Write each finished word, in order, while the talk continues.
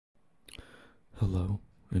Hello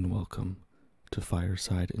and welcome to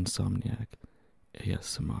Fireside Insomniac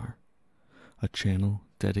ASMR, a channel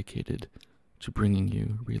dedicated to bringing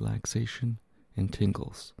you relaxation and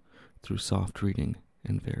tingles through soft reading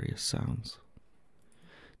and various sounds.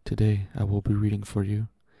 Today I will be reading for you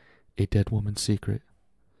A Dead Woman's Secret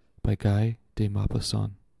by Guy de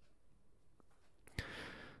Maupassant.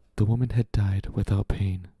 The woman had died without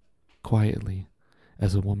pain, quietly,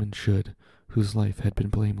 as a woman should whose life had been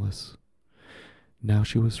blameless. Now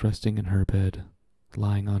she was resting in her bed,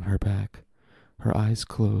 lying on her back, her eyes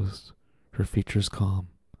closed, her features calm,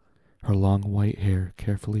 her long white hair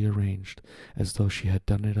carefully arranged as though she had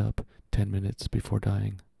done it up 10 minutes before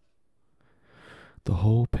dying. The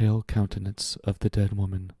whole pale countenance of the dead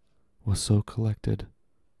woman was so collected,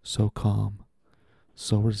 so calm,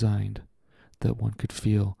 so resigned, that one could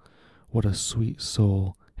feel what a sweet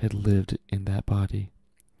soul had lived in that body,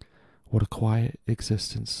 what a quiet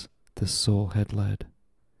existence this soul had led,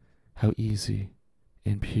 how easy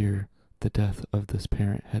and pure the death of this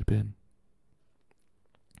parent had been.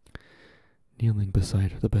 Kneeling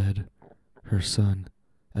beside the bed, her son,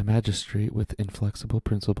 a magistrate with inflexible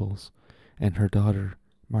principles, and her daughter,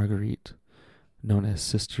 Marguerite, known as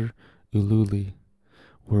Sister Ululi,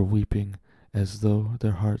 were weeping as though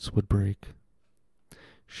their hearts would break.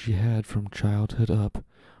 She had from childhood up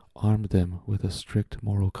armed them with a strict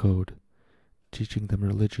moral code, teaching them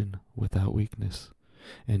religion without weakness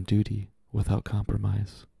and duty without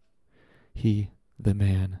compromise. He, the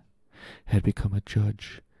man, had become a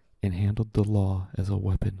judge and handled the law as a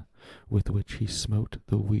weapon with which he smote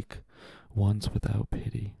the weak ones without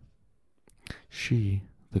pity. She,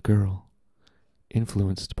 the girl,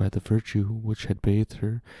 influenced by the virtue which had bathed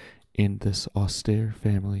her in this austere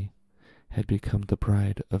family, had become the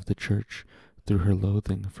bride of the church through her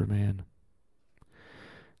loathing for man.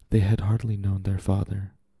 They had hardly known their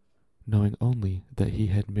father, knowing only that he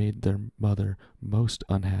had made their mother most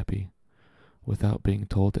unhappy, without being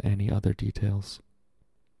told any other details.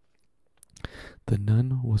 The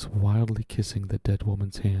nun was wildly kissing the dead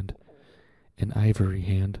woman's hand, an ivory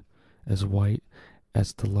hand as white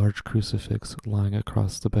as the large crucifix lying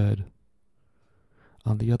across the bed.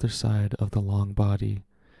 On the other side of the long body,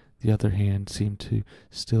 the other hand seemed to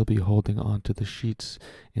still be holding on to the sheets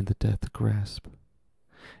in the death grasp,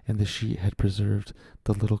 and the sheet had preserved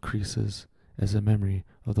the little creases as a memory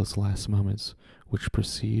of those last moments which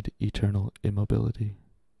precede eternal immobility.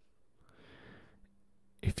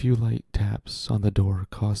 A few light taps on the door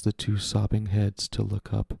caused the two sobbing heads to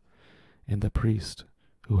look up, and the priest,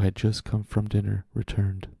 who had just come from dinner,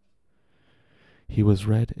 returned. He was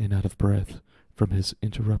red and out of breath from his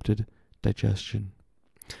interrupted digestion,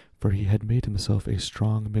 for he had made himself a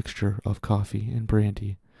strong mixture of coffee and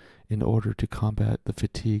brandy in order to combat the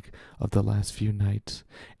fatigue of the last few nights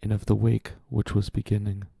and of the wake which was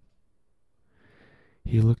beginning.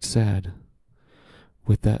 He looked sad,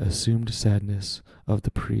 with that assumed sadness of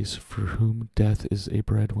the priest for whom death is a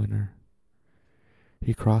breadwinner.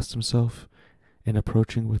 He crossed himself, and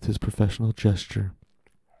approaching with his professional gesture,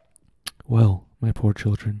 "Well, my poor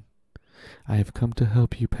children, I have come to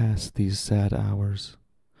help you pass these sad hours."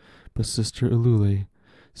 But Sister Ulule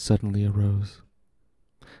suddenly arose.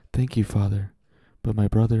 "Thank you, Father, but my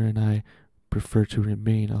brother and I prefer to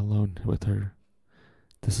remain alone with her.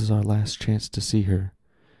 This is our last chance to see her,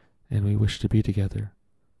 and we wish to be together,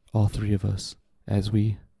 all three of us, as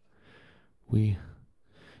we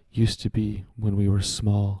used to be when we were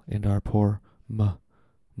small and our poor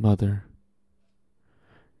mother."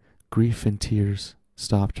 Grief and tears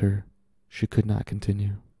stopped her. She could not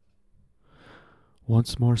continue.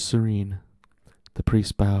 Once more serene, the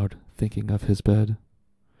priest bowed, thinking of his bed.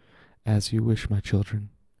 "As you wish, my children."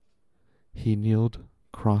 He kneeled,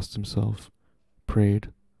 crossed himself,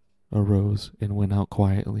 prayed, arose, and went out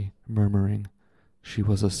quietly, murmuring, "She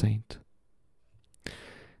was a saint."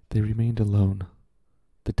 They remained alone,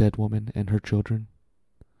 the dead woman and her children.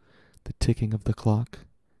 The ticking of the clock,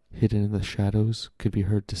 hidden in the shadows, could be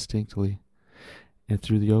heard distinctly, and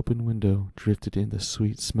through the open window drifted in the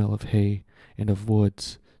sweet smell of hay and of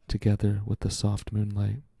woods, together with the soft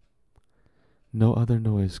moonlight. No other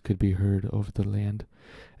noise could be heard over the land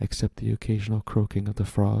except the occasional croaking of the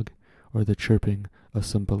frog or the chirping of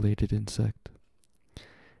some belated insect.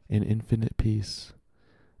 An infinite peace,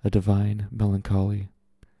 a divine melancholy,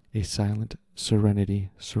 a silent serenity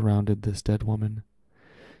surrounded this dead woman,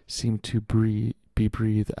 seemed to be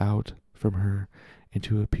breathed out from her and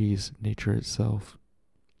to appease nature itself.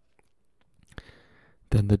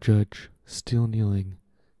 Then the judge, still kneeling,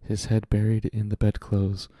 his head buried in the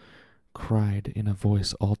bedclothes, cried in a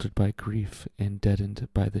voice altered by grief and deadened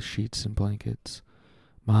by the sheets and blankets,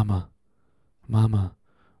 "Mama, "Mama,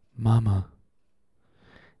 Mama,"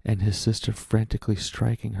 and his sister frantically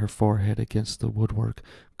striking her forehead against the woodwork,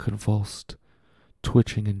 convulsed,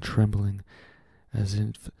 twitching and trembling as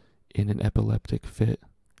if in an epileptic fit,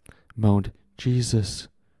 moaned, "Jesus,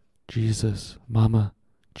 Jesus, Mama,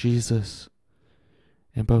 Jesus,"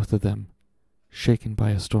 and both of them, shaken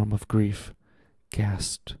by a storm of grief,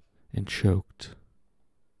 gasped and choked.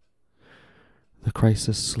 The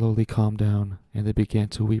crisis slowly calmed down, and they began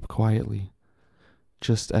to weep quietly,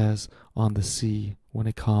 just as on the sea when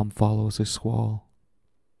a calm follows a squall.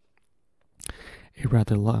 A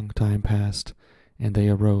rather long time passed, and they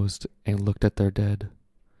arose and looked at their dead.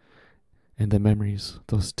 And the memories,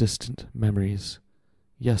 those distant memories,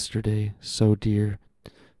 yesterday so dear,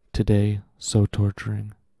 today so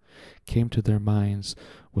torturing, came to their minds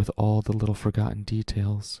with all the little forgotten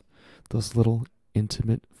details, those little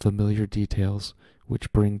intimate, familiar details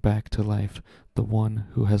which bring back to life the one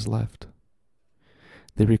who has left.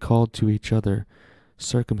 They recalled to each other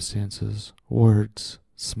circumstances, words,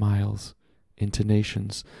 smiles,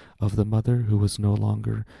 intonations of the mother who was no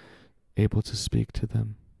longer able to speak to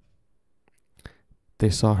them. They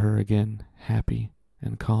saw her again, happy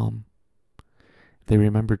and calm. They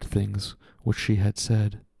remembered things which she had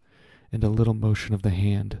said, and a little motion of the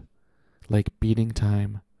hand, like beating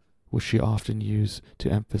time, which she often used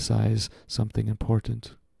to emphasize something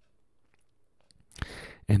important.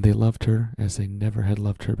 And they loved her as they never had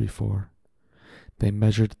loved her before. They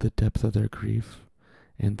measured the depth of their grief,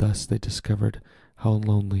 and thus they discovered how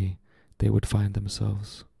lonely they would find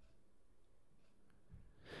themselves.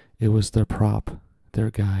 It was their prop, their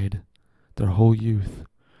guide, their whole youth,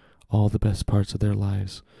 all the best parts of their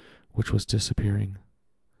lives, which was disappearing.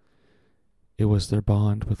 It was their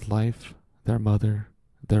bond with life, their mother,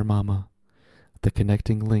 their mama, the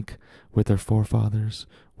connecting link with their forefathers,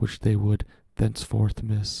 which they would thenceforth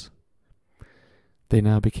miss. They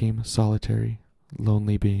now became solitary,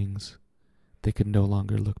 lonely beings. They could no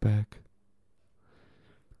longer look back.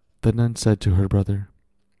 The nun said to her brother,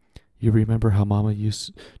 "You remember how Mama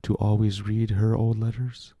used to always read her old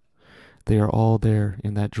letters? They are all there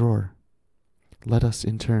in that drawer. Let us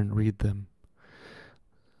in turn read them.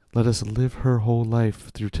 Let us live her whole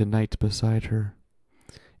life through tonight beside her.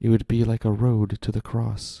 It would be like a road to the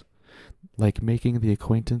cross, like making the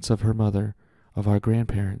acquaintance of her mother, of our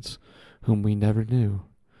grandparents, whom we never knew.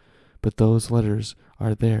 But those letters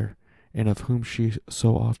are there, and of whom she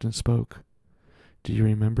so often spoke. Do you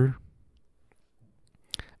remember?"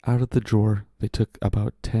 Out of the drawer they took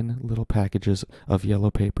about 10 little packages of yellow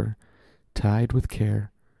paper, tied with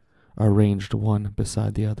care, arranged one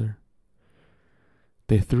beside the other.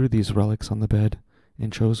 They threw these relics on the bed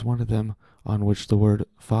and chose one of them on which the word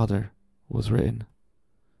 "Father" was written.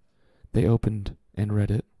 They opened and read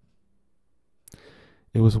it.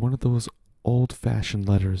 It was one of those old-fashioned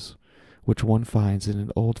letters which one finds in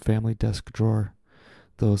an old family desk drawer,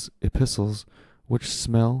 those epistles which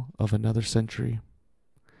smell of another century.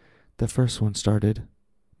 The first one started,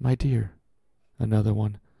 "My dear." Another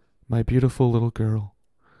one, "My beautiful little girl."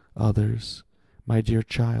 Others, "My dear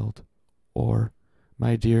child," or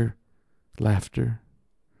 "My dear laughter."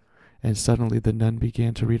 And suddenly the nun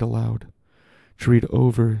began to read aloud, to read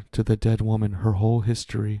over to the dead woman her whole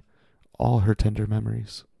history, all her tender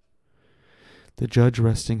memories. The judge,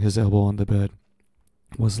 resting his elbow on the bed,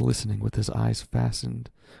 was listening with his eyes fastened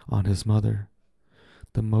on his mother.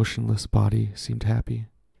 The motionless body seemed happy.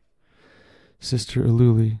 Sister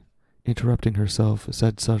Ululi, interrupting herself,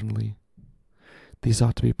 said suddenly, "These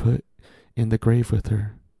ought to be put in the grave with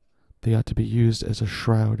her. They ought to be used as a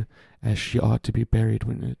shroud, as she ought to be buried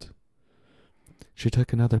in it." She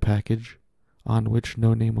took another package, on which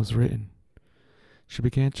no name was written. She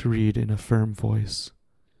began to read in a firm voice,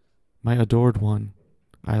 "My adored one,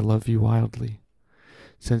 I love you wildly.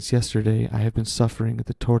 Since yesterday I have been suffering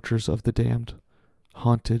the tortures of the damned,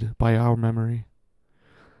 haunted by our memory.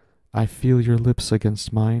 I feel your lips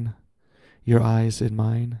against mine, your eyes in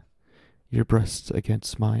mine, your breasts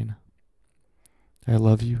against mine. I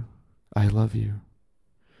love you, I love you.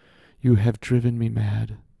 You have driven me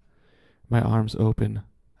mad. My arms open,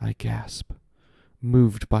 I gasp,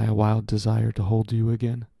 moved by a wild desire to hold you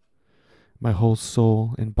again. My whole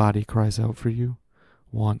soul and body cries out for you,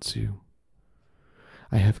 wants you.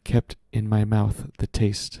 I have kept in my mouth the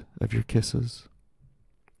taste of your kisses."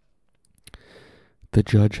 The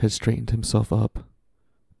judge had straightened himself up.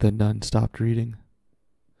 The nun stopped reading.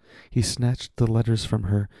 He snatched the letters from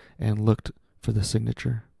her and looked for the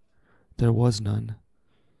signature. There was none,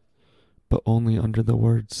 but only under the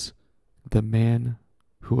words, "The man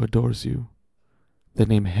who adores you," the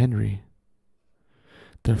name Henry.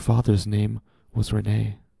 Their father's name was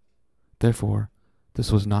Rene. Therefore,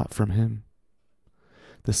 this was not from him.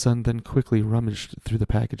 The son then quickly rummaged through the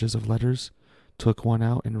packages of letters, took one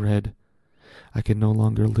out, and read, "I can no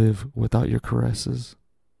longer live without your caresses."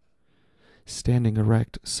 Standing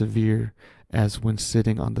erect, severe as when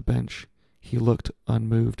sitting on the bench, he looked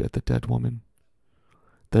unmoved at the dead woman.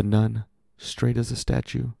 The nun, straight as a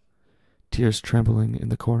statue, tears trembling in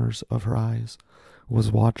the corners of her eyes,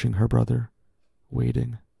 was watching her brother,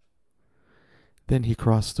 waiting. Then he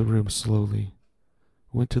crossed the room slowly,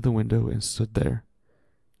 went to the window and stood there,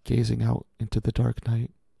 gazing out into the dark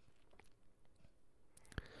night.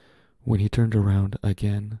 When he turned around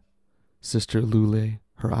again, Sister Lule,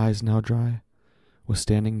 her eyes now dry, was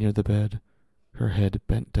standing near the bed, her head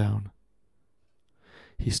bent down.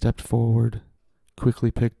 He stepped forward,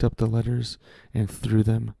 quickly picked up the letters and threw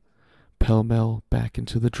them pell-mell back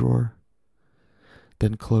into the drawer,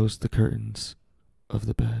 then closed the curtains of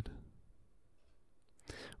the bed.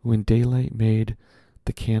 When daylight made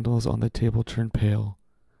the candles on the table turn pale,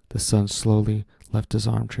 the son slowly left his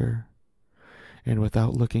armchair, and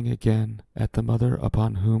without looking again at the mother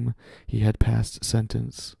upon whom he had passed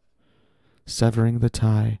sentence, severing the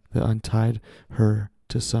tie that untied her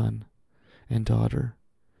to son and daughter,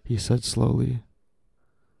 he said slowly,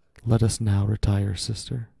 "Let us now retire,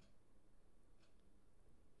 sister."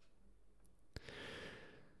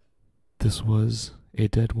 This was A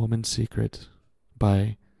Dead Woman's Secret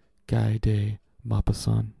by Guy de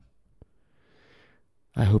Maupassant.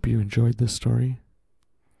 I hope you enjoyed this story,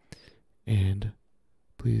 and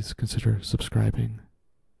please consider subscribing.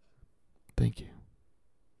 Thank you.